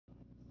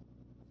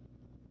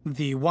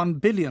The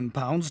 £1 billion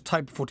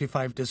Type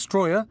 45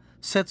 destroyer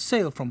set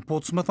sail from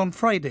Portsmouth on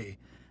Friday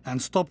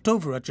and stopped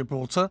over at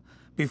Gibraltar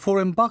before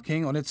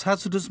embarking on its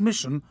hazardous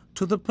mission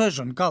to the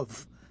Persian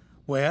Gulf,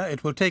 where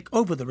it will take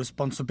over the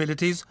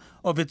responsibilities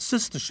of its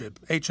sister ship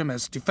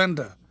HMS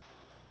Defender.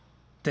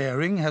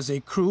 Daring has a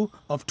crew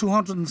of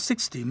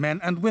 260 men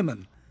and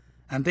women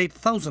and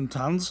 8,000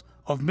 tons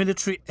of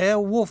military air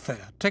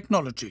warfare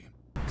technology.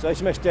 So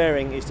HMS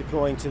Daring is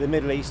deploying to the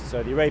Middle East,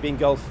 so the Arabian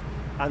Gulf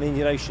and the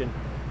Indian Ocean,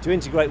 to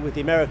integrate with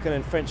the American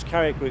and French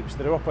carrier groups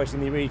that are operating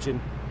in the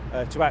region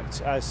to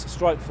act as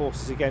strike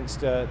forces against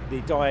the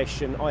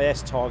Daesh and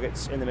IS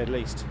targets in the Middle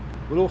East.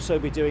 We'll also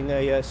be doing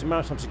some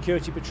maritime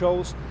security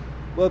patrols.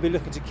 We'll be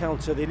looking to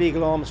counter the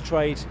illegal arms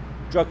trade,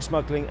 drug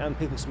smuggling and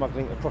people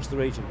smuggling across the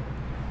region.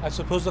 I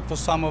suppose that for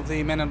some of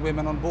the men and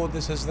women on board,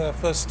 this is their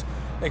first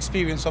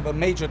experience of a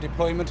major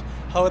deployment.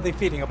 How are they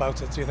feeling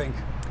about it, do you think?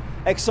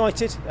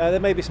 Excited. There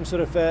may be some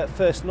sort of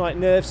first night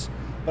nerves,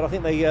 but I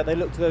think they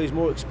look to those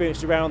more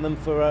experienced around them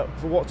for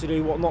what to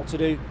do, what not to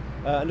do,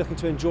 and looking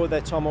to enjoy their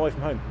time away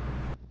from home.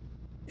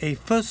 A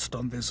first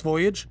on this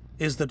voyage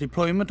is the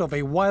deployment of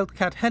a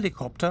Wildcat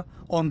helicopter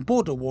on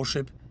board a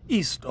warship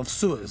east of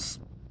Suez.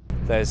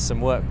 There's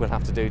some work we'll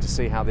have to do to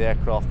see how the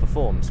aircraft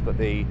performs, but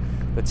the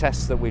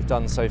tests that we've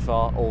done so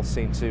far all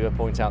seem to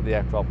point out the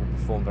aircraft will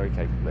perform very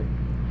capably.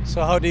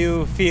 So how do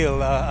you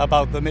feel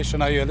about the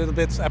mission? Are you a little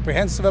bit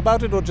apprehensive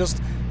about it or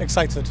just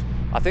excited?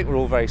 I think we're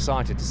all very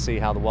excited to see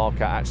how the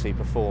Wildcat actually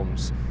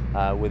performs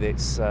with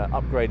its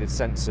upgraded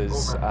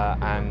sensors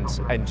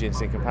and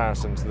engines in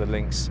comparison to the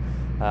Lynx.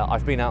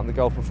 I've been out in the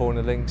Gulf before in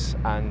the Lynx,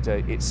 and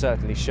it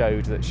certainly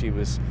showed that she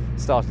was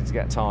starting to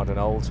get tired and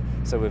old.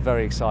 So we're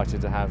very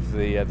excited to have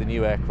the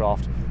new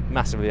aircraft,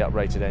 massively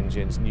uprated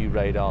engines, new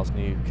radars,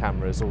 new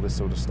cameras, all this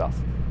sort of stuff.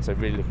 So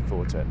really looking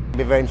forward to it. It'll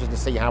be very interesting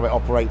to see how it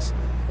operates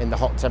in the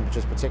hot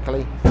temperatures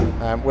particularly.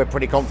 We're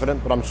pretty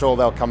confident, but I'm sure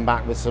they'll come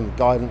back with some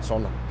guidance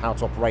on how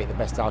to operate at the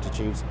best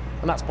altitudes,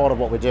 and that's part of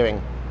what we're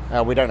doing.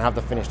 We don't have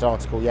the finished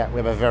article yet. We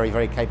have a very,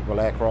 very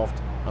capable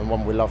aircraft and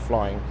one we love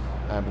flying.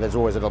 But there's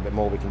always a little bit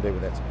more we can do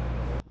with it.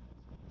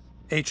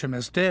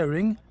 HMS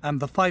Daring and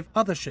the 5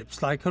 other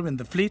ships like her in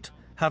the fleet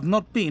have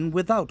not been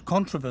without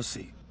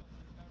controversy.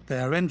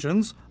 Their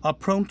engines are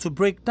prone to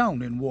break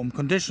down in warm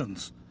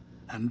conditions,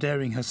 and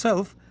Daring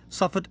herself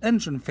suffered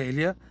engine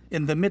failure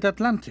in the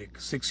mid-Atlantic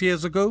 6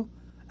 years ago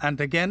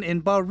and again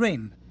in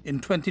Bahrain in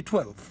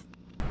 2012.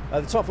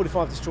 The Type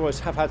 45 destroyers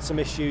have had some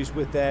issues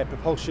with their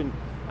propulsion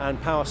and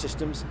power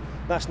systems.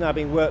 That's now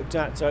being worked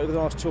at over the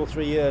last 2 or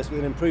 3 years with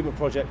an improvement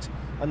project,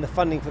 and the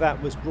funding for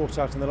that was brought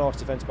out in the last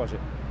defence budget.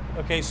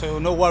 Okay, so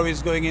no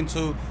worries going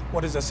into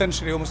what is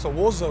essentially almost a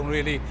war zone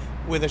really,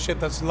 with a ship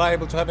that's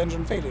liable to have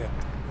engine failure.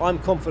 I'm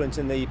confident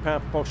in the power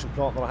propulsion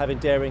plant that I have in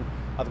Daring.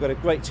 I've got a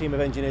great team of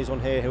engineers on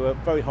here who are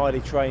very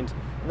highly trained,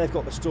 and they've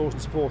got the storage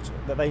and support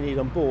that they need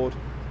on board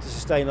to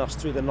sustain us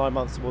through the 9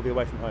 months that we'll be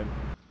away from home.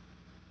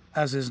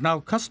 As is now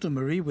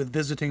customary with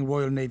visiting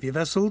Royal Navy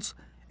vessels,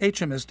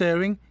 HMS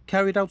Daring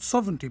carried out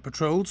sovereignty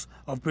patrols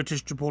of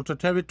British Gibraltar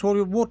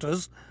territorial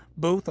waters,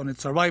 both on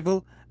its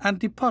arrival and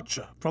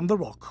departure from the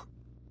Rock.